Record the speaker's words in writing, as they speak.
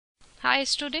Hi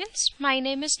students, my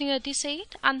name is Niyati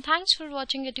Said and thanks for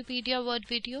watching Wikipedia word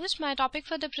videos. My topic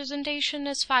for the presentation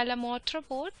is Phylum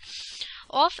Arthropoda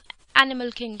of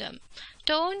Animal Kingdom.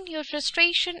 Turn your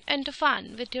frustration into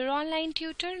fun with your online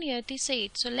tutor Niyati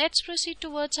Said. So let's proceed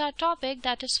towards our topic,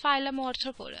 that is Phylum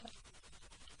Arthropoda.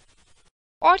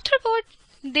 Arthropods,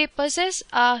 they possess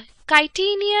a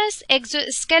chitinous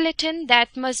exoskeleton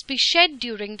that must be shed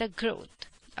during the growth.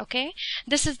 Okay,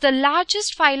 this is the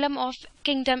largest phylum of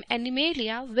kingdom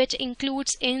Animalia, which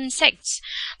includes insects.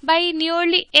 By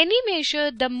nearly any measure,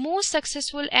 the most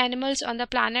successful animals on the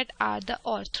planet are the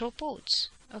arthropods.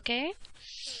 Okay,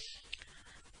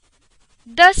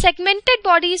 the segmented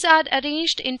bodies are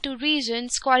arranged into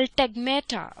regions called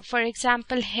tegmata. For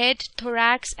example, head,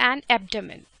 thorax, and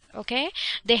abdomen. Okay,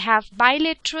 they have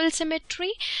bilateral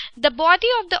symmetry. The body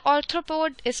of the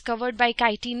arthropod is covered by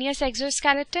chitinous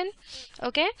exoskeleton,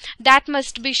 okay, that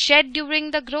must be shed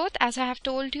during the growth, as I have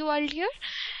told you earlier.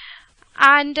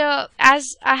 And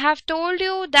as I have told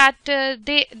you that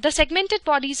the segmented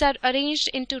bodies are arranged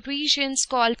into regions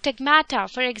called tegmata.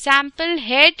 For example,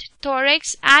 head,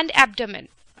 thorax, and abdomen.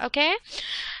 Okay,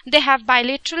 they have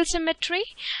bilateral symmetry.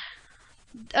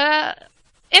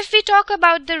 If we talk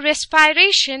about the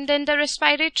respiration, then the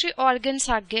respiratory organs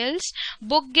are gills,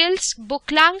 book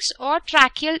lungs, or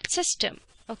tracheal system.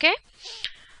 Okay.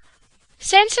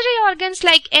 Sensory organs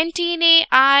like antennae,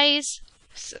 eyes,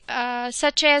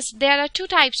 such as there are two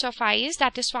types of eyes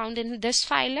that is found in this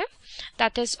phylum,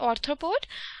 that is arthropod: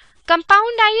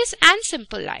 compound eyes and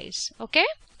simple eyes. Okay.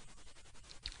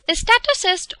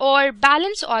 Statocyst or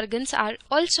balance organs are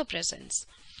also present.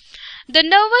 The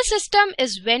nervous system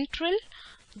is ventral,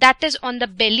 that is on the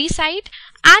belly side,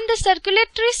 and the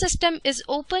circulatory system is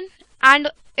open and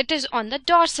it is on the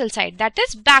dorsal side, that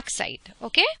is back side.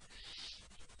 Okay,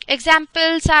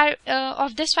 examples are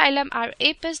of this phylum are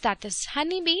Apis, that is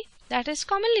honeybee, that is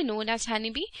commonly known as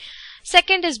honeybee.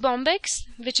 Second is Bombyx,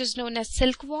 which is known as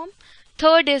silkworm.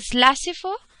 Third is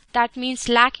Laccifer, that means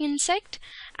lac insect.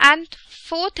 And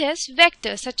fourth is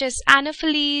vector, such as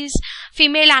Anopheles,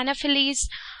 female Anopheles,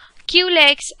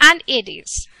 Culex, and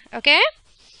Aedes. Okay.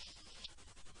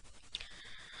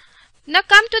 Now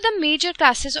come to the major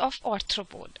classes of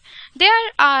arthropod.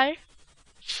 There are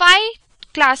 5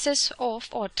 classes of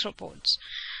arthropods.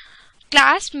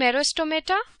 Class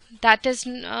Merostomata, that is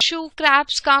shoe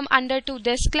crabs, come under to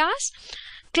this class.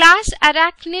 Class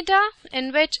Arachnida,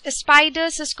 in which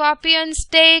spiders, scorpions,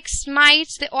 ticks,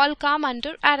 mites, they all come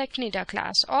under Arachnida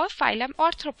class or phylum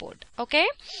Arthropod. Okay.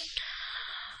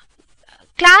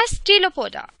 Class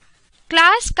Chilopoda.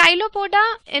 Class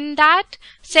Chilopoda, in that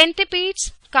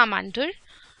centipedes come under.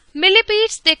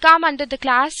 Millipedes, they come under the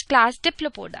class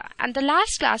Diplopoda. And the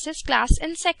last class is class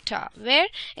Insecta, where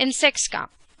insects come.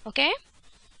 Okay.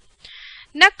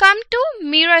 Now come to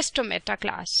Merostomata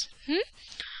class.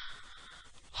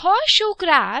 Horseshoe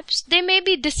crabs, they may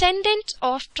be descendants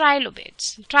of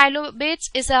trilobites. Trilobites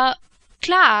is a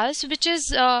class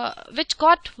which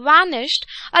got vanished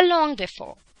a long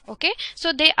before. Okay,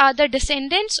 so they are the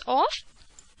descendants of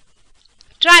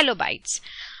trilobites.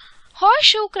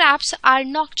 Horseshoe crabs are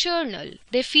nocturnal.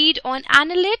 They feed on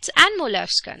annelids and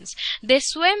molluscans. They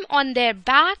swim on their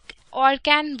back or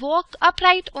can walk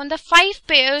upright on the 5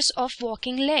 pairs of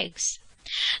walking legs.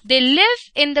 They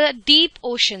live in the deep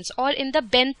oceans or in the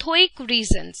benthoic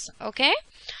regions. Okay,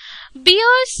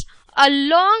 bears a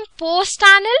long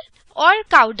post-anal or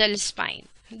caudal spine.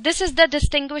 This is the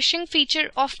distinguishing feature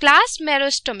of class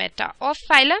Merostomata of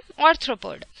phylum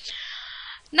Arthropod.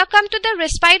 Now come to the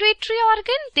respiratory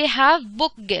organ. They have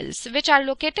book gills, which are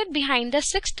located behind the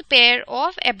 6th pair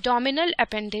of abdominal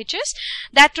appendages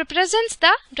that represents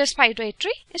the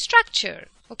respiratory structure.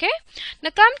 Okay.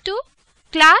 Now come to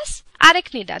class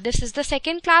Arachnida. This is the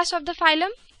second class of the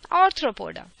phylum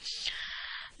Arthropoda.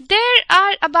 There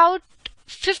are about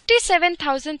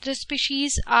 57,000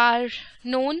 species are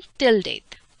known till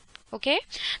date. Okay,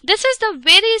 this is the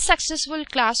very successful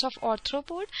class of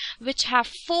arthropod which have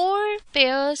 4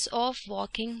 pairs of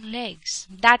walking legs.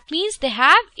 That means they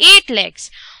have 8 legs.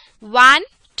 1,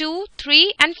 2,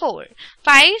 3, and 4.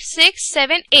 5, 6,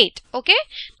 7, 8. Okay,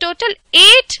 total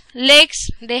 8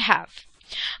 legs they have.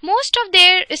 Most of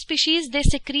their species, they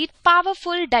secrete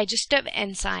powerful digestive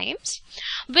enzymes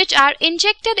which are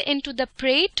injected into the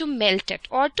prey to melt it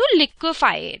or to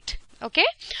liquefy it. Okay,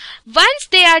 once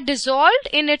they are dissolved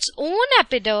in its own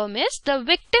epidermis, the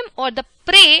victim or the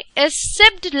prey is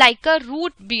sipped like a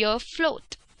root beer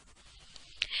float.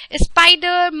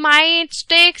 Spider, mites,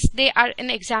 ticks, they are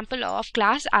an example of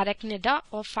class Arachnida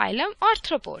of phylum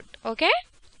Arthropod. Okay.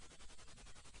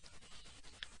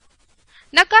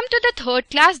 Now come to the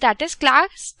third class, that is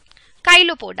class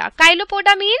Chilopoda.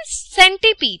 Chilopoda means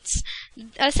centipedes.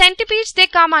 Centipedes, they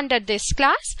come under this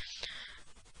class.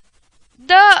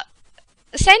 The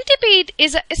centipede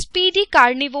is a speedy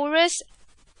carnivorous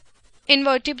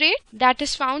invertebrate that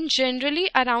is found generally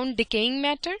around decaying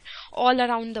matter all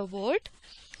around the world.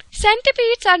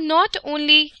 Centipedes are not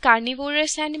only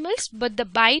carnivorous animals, but the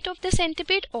bite of the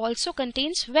centipede also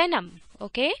contains venom.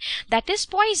 Okay, that is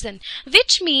poison,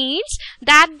 which means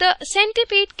that the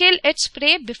centipede kill its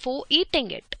prey before eating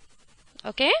it.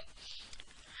 Okay.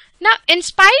 Now, in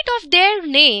spite of their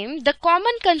name, the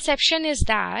common conception is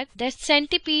that the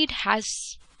centipede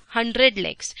has 100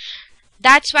 legs.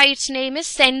 That's why its name is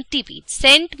centipede.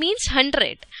 Cent means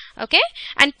 100. Okay,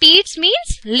 and pedes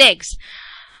means legs.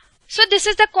 So this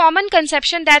is the common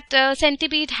conception that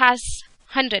centipede has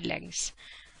 100 legs.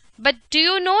 But do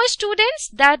you know, students,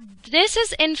 that this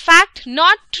is in fact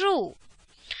not true?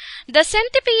 The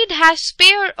centipede has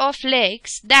pair of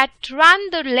legs that run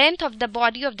the length of the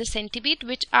body of the centipede,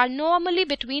 which are normally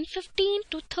between 15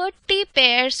 to 30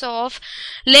 pairs of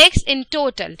legs in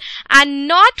total, and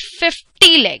not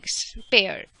 50 legs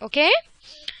pair. Okay.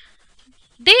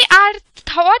 They are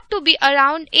thought to be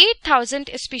around 8,000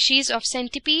 species of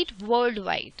centipede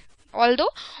worldwide,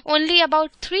 although only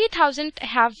about 3,000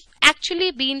 have actually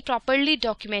been properly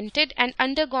documented and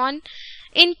undergone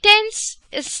intense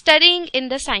studying in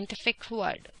the scientific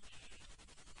world.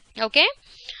 Okay.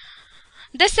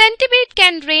 The centipede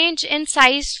can range in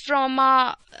size from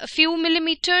a few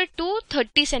millimeter to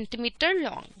 30 centimeter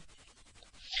long.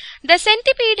 The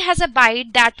centipede has a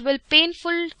bite that will be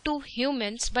painful to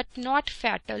humans but not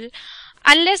fatal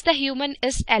unless the human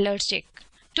is allergic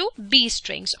to bee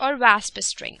stings or wasp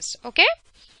stings. Okay.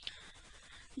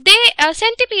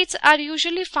 Centipedes are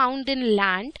usually found in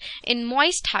land in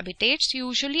moist habitats,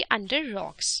 usually under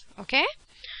rocks. Okay.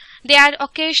 They are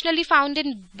occasionally found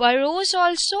in burrows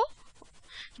also.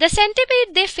 The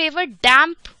centipede, they favor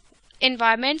damp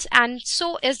environments and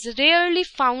so is rarely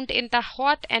found in the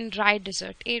hot and dry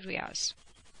desert areas.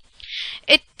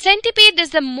 Centipede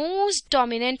is the most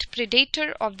dominant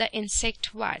predator of the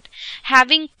insect world.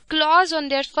 Having claws on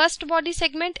their first body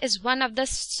segment is one of the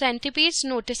centipede's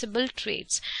noticeable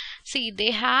traits. See,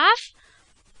 they have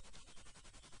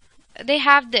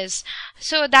this.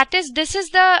 So this is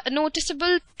the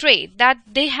noticeable trait, that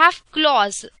they have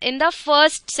claws in the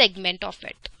first segment of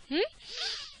it.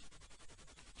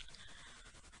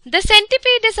 The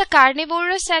centipede is a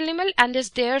carnivorous animal and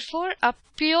is therefore a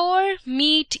pure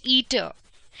meat eater.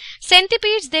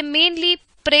 Centipedes, they mainly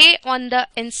prey on the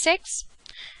insects,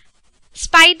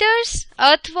 spiders,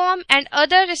 earthworm and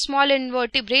other small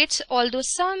invertebrates, although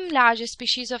some large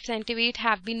species of centipede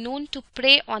have been known to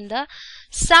prey on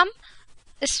some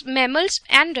mammals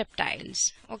and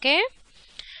reptiles. Okay.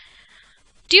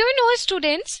 Do you know,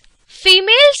 students,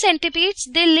 female centipedes,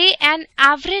 they lay an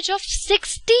average of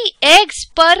 60 eggs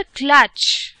per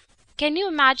clutch. Can you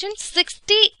imagine?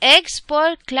 60 eggs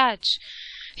per clutch.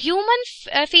 Human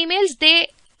females, they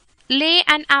lay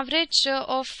an average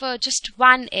of just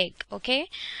 1 egg. Okay.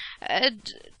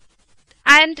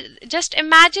 And just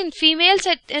imagine, female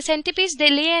centipedes,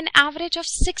 they lay an average of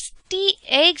 60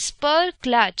 eggs per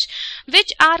clutch,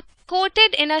 which are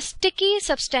coated in a sticky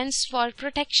substance for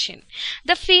protection.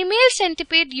 The female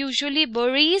centipede usually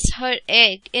buries her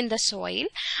egg in the soil,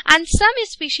 and some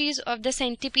species of the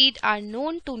centipede are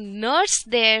known to nurse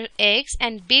their eggs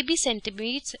and baby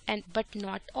centipedes, but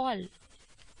not all.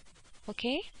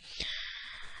 Okay.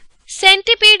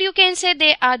 Centipede, you can say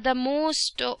they are the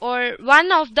most or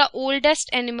one of the oldest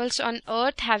animals on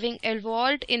earth, having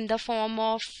evolved in the form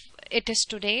of it is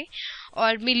today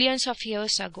or millions of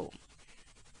years ago.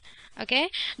 Okay,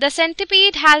 the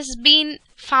centipede has been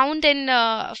found in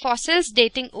fossils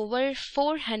dating over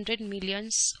 400 million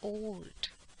old.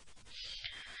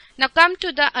 Now come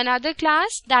to the another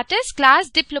class, that is class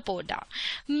Diplopoda.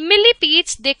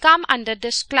 Millipedes, they come under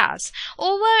this class.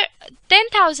 Over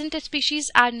 10,000 species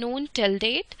are known till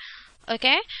date.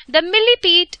 Okay, the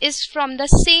millipede is from the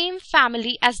same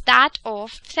family as that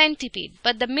of centipede,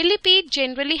 but the millipede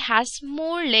generally has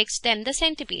more legs than the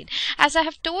centipede. As I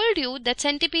have told you, that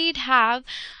centipede have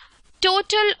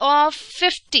total of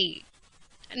 50,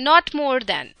 not more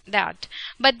than that,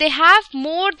 but they have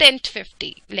more than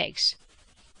 50 legs.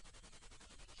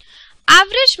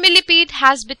 Average millipede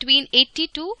has between 80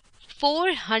 to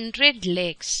 400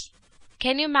 legs.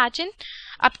 Can you imagine?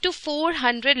 Up to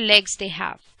 400 legs they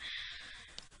have.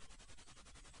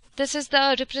 this is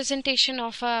the representation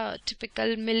of a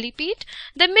typical millipede.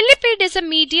 The millipede is a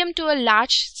medium to a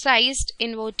large sized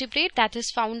invertebrate that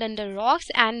is found under rocks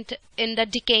and in the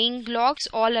decaying logs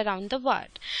all around the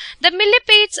world. The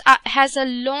millipede has a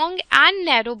long and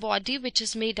narrow body which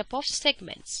is made up of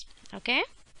segments. Okay.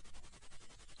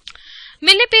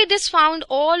 Millipede is found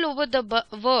all over the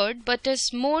world but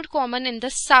is more common in the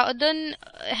southern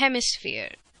hemisphere,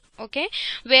 okay,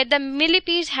 where the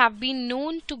millipedes have been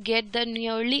known to get the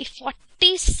nearly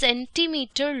 40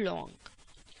 centimeter long.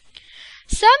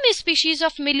 Some species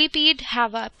of millipede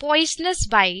have a poisonous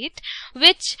bite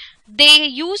which they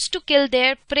use to kill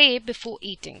their prey before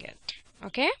eating it.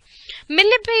 Okay,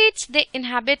 millipedes, they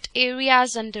inhabit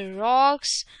areas under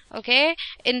rocks, okay,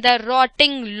 in the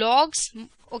rotting logs,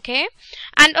 okay,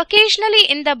 and occasionally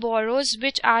in the burrows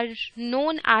which are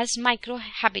known as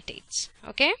microhabitats.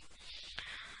 Okay,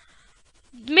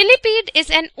 millipede is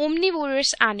an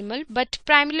omnivorous animal, but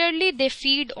primarily they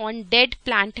feed on dead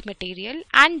plant material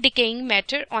and decaying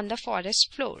matter on the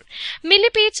forest floor.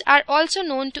 Millipedes are also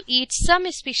known to eat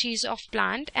some species of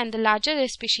plant, and the larger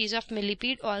species of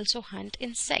millipede also hunt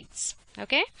insects.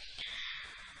 Okay,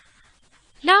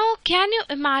 now can you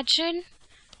imagine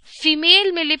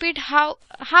female millipede,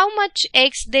 how much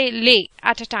eggs they lay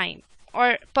at a time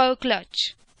or per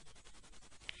clutch?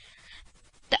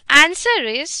 The answer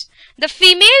is the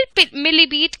female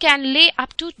millipede can lay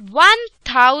up to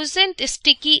 1000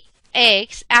 sticky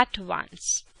eggs at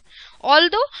once.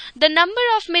 Although the number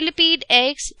of millipede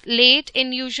eggs laid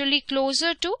is usually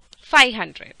closer to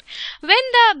 500. When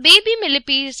the baby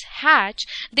millipedes hatch,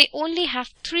 they only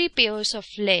have 3 pairs of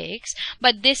legs,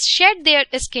 but they shed their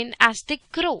skin as they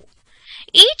grow.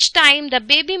 Each time the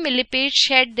baby millipedes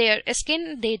shed their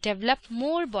skin, they develop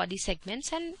more body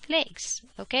segments and legs.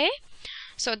 Okay,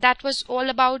 so that was all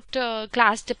about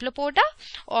class Diplopoda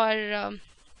or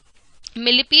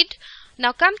millipede.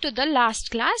 Now come to the last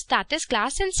class, that is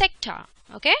class Insecta.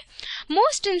 Okay,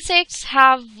 most insects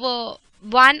have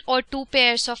 1 or 2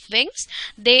 pairs of wings.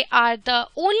 They are the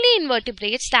only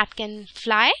invertebrates that can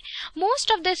fly. Most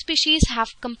of the species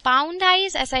have compound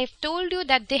eyes. As I've told you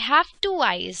that they have 2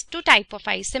 eyes, 2 type of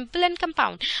eyes, simple and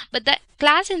compound. But the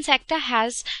class Insecta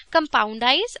has compound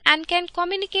eyes and can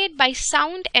communicate by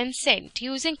sound and scent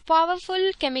using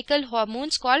powerful chemical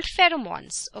hormones called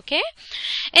pheromones. Okay,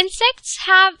 insects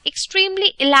have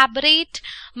extremely elaborate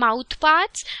mouth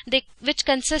parts which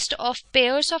consist of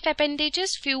pairs of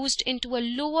appendages fused into a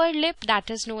lower lip that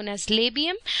is known as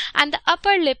labium, and the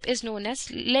upper lip is known as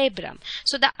labrum.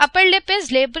 So the upper lip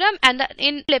is labrum and the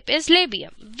inner lip is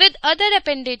labium, with other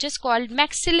appendages called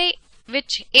maxillae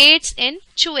which aids in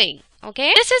chewing.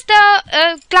 Okay, this is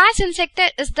the class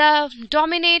Insecta is the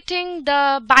dominating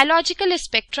the biological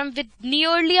spectrum with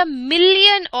nearly 1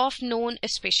 million of known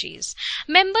species.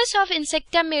 Members of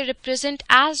Insecta may represent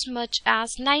as much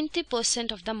as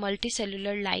 90% of the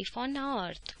multicellular life on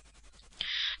Earth.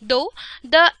 Though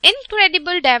the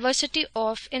incredible diversity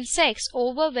of insects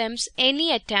overwhelms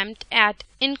any attempt at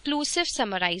inclusive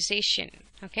summarization.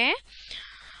 Okay,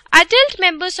 adult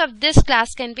members of this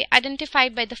class can be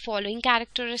identified by the following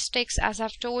characteristics. As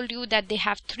I've told you that they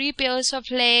have 3 pairs of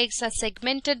legs, a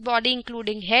segmented body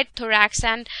including head, thorax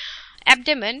and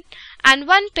abdomen, and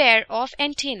 1 pair of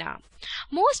antennae.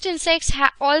 Most insects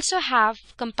also have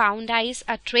compound eyes,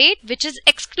 a trait which is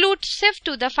exclusive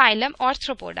to the phylum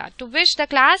Arthropoda, to which the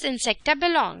class Insecta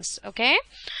belongs. Okay.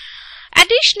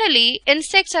 Additionally,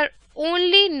 insects are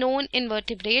only known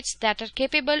invertebrates that are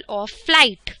capable of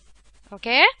flight.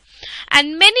 Okay,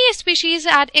 and many species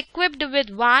are equipped with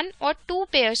 1 or 2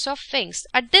 pairs of wings.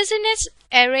 A dizziness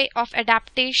array of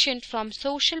adaptation from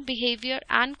social behavior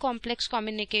and complex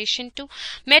communication to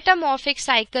metamorphic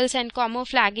cycles and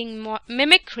camouflaging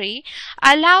mimicry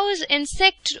allows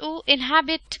insects to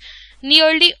inhabit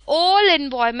nearly all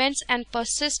environments and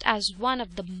persist as one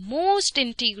of the most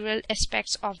integral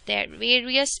aspects of their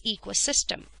various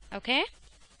ecosystem. Okay.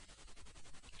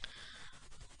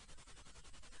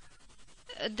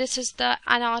 This is the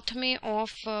anatomy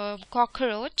of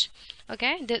cockroach.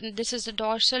 Okay, this is the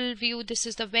dorsal view, this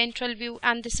is the ventral view,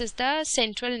 and this is the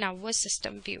central nervous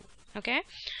system view. Okay,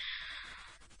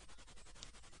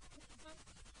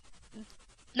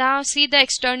 now see the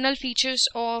external features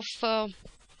of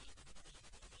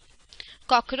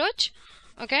cockroach.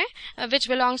 Okay, which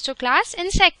belongs to class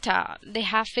Insecta. They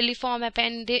have filiform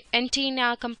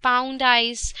antenna, compound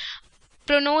eyes,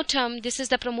 pronotum. This is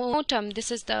the pronotum. This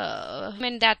is the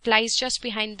human that lies just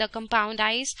behind the compound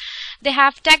eyes. They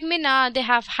have tegmina. They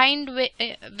have hind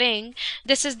wing.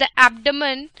 This is the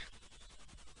abdomen.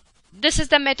 This is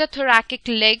the metathoracic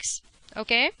legs.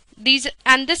 Okay,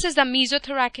 This is the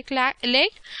mesothoracic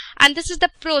leg, and this is the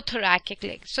prothoracic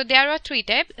leg. So there are three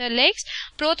legs: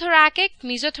 prothoracic,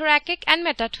 mesothoracic, and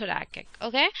metathoracic.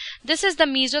 Okay, this is the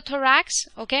mesothorax.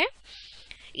 Okay,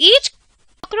 each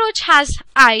cockroach has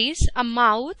eyes, a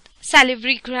mouth,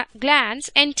 salivary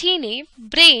glands, antennae,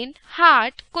 brain,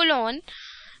 heart, colon,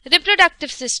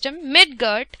 reproductive system,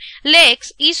 midgut,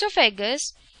 legs,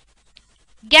 esophagus,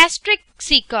 gastric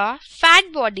ceca,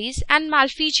 fat bodies, and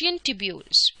Malpighian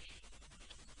tubules.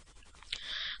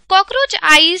 Cockroach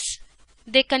eyes,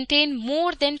 they contain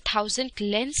more than 1,000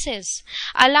 lenses,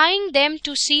 allowing them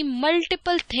to see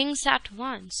multiple things at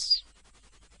once.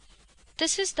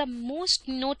 This is the most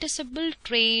noticeable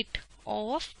trait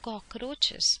of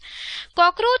cockroaches.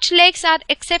 Cockroach legs are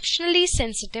exceptionally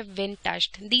sensitive when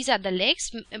touched. These are the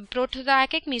legs: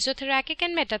 prothoracic, mesothoracic,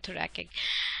 and metathoracic.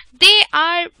 They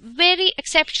are very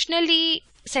exceptionally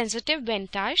sensitive when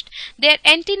touched. Their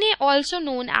antennae, also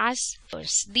known as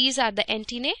feelers. These are the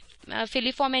antennae,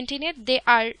 filiform antennae. They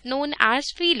are known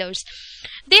as feelers.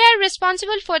 They are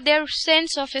responsible for their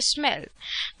sense of smell.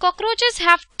 Cockroaches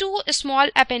have two small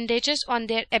appendages on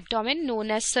their abdomen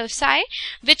known as cerci,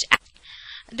 which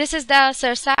which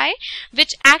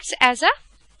acts as a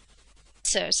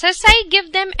cerci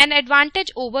give them an advantage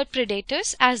over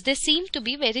predators, as they seem to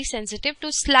be very sensitive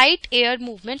to slight air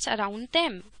movements around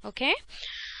them. Okay.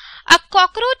 A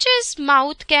cockroach's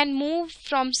mouth can move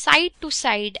from side to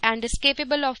side and is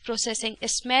capable of processing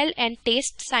smell and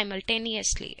taste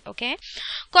simultaneously. Okay.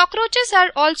 Cockroaches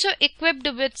are also equipped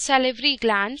with salivary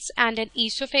glands and an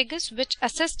esophagus which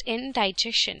assist in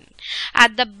digestion.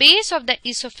 At the base of the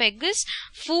esophagus,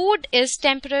 food is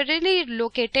temporarily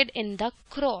located in the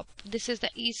crop. This is the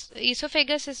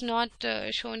esophagus is not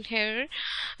shown here,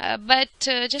 but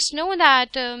just know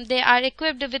that they are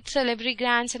equipped with salivary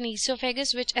glands and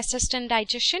esophagus which assist in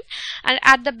digestion, and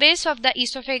at the base of the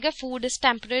esophagus, food is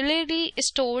temporarily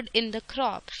stored in the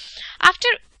crop. After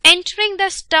entering the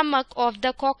stomach of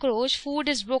the cockroach, food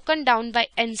is broken down by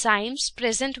enzymes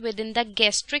present within the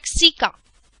gastric ceca.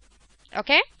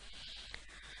 Okay.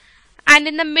 And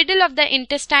in the middle of the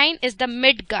intestine is the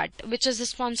midgut, which is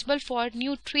responsible for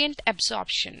nutrient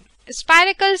absorption.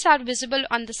 Spiracles are visible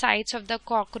on the sides of the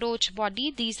cockroach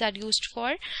body. These are used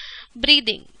for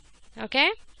breathing.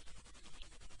 Okay.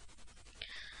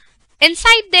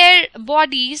 Inside their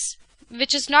bodies,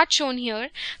 which is not shown here,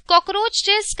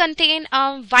 cockroaches contain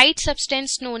a white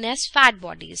substance known as fat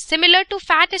bodies. Similar to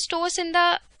fat stores in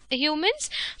the humans,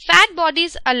 fat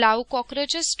bodies allow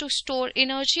cockroaches to store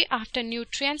energy after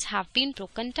nutrients have been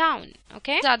broken down.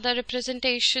 Okay, these are the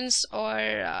representations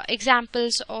or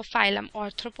examples of phylum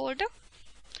Arthropoda.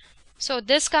 So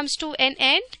this comes to an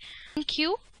end. Thank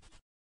you.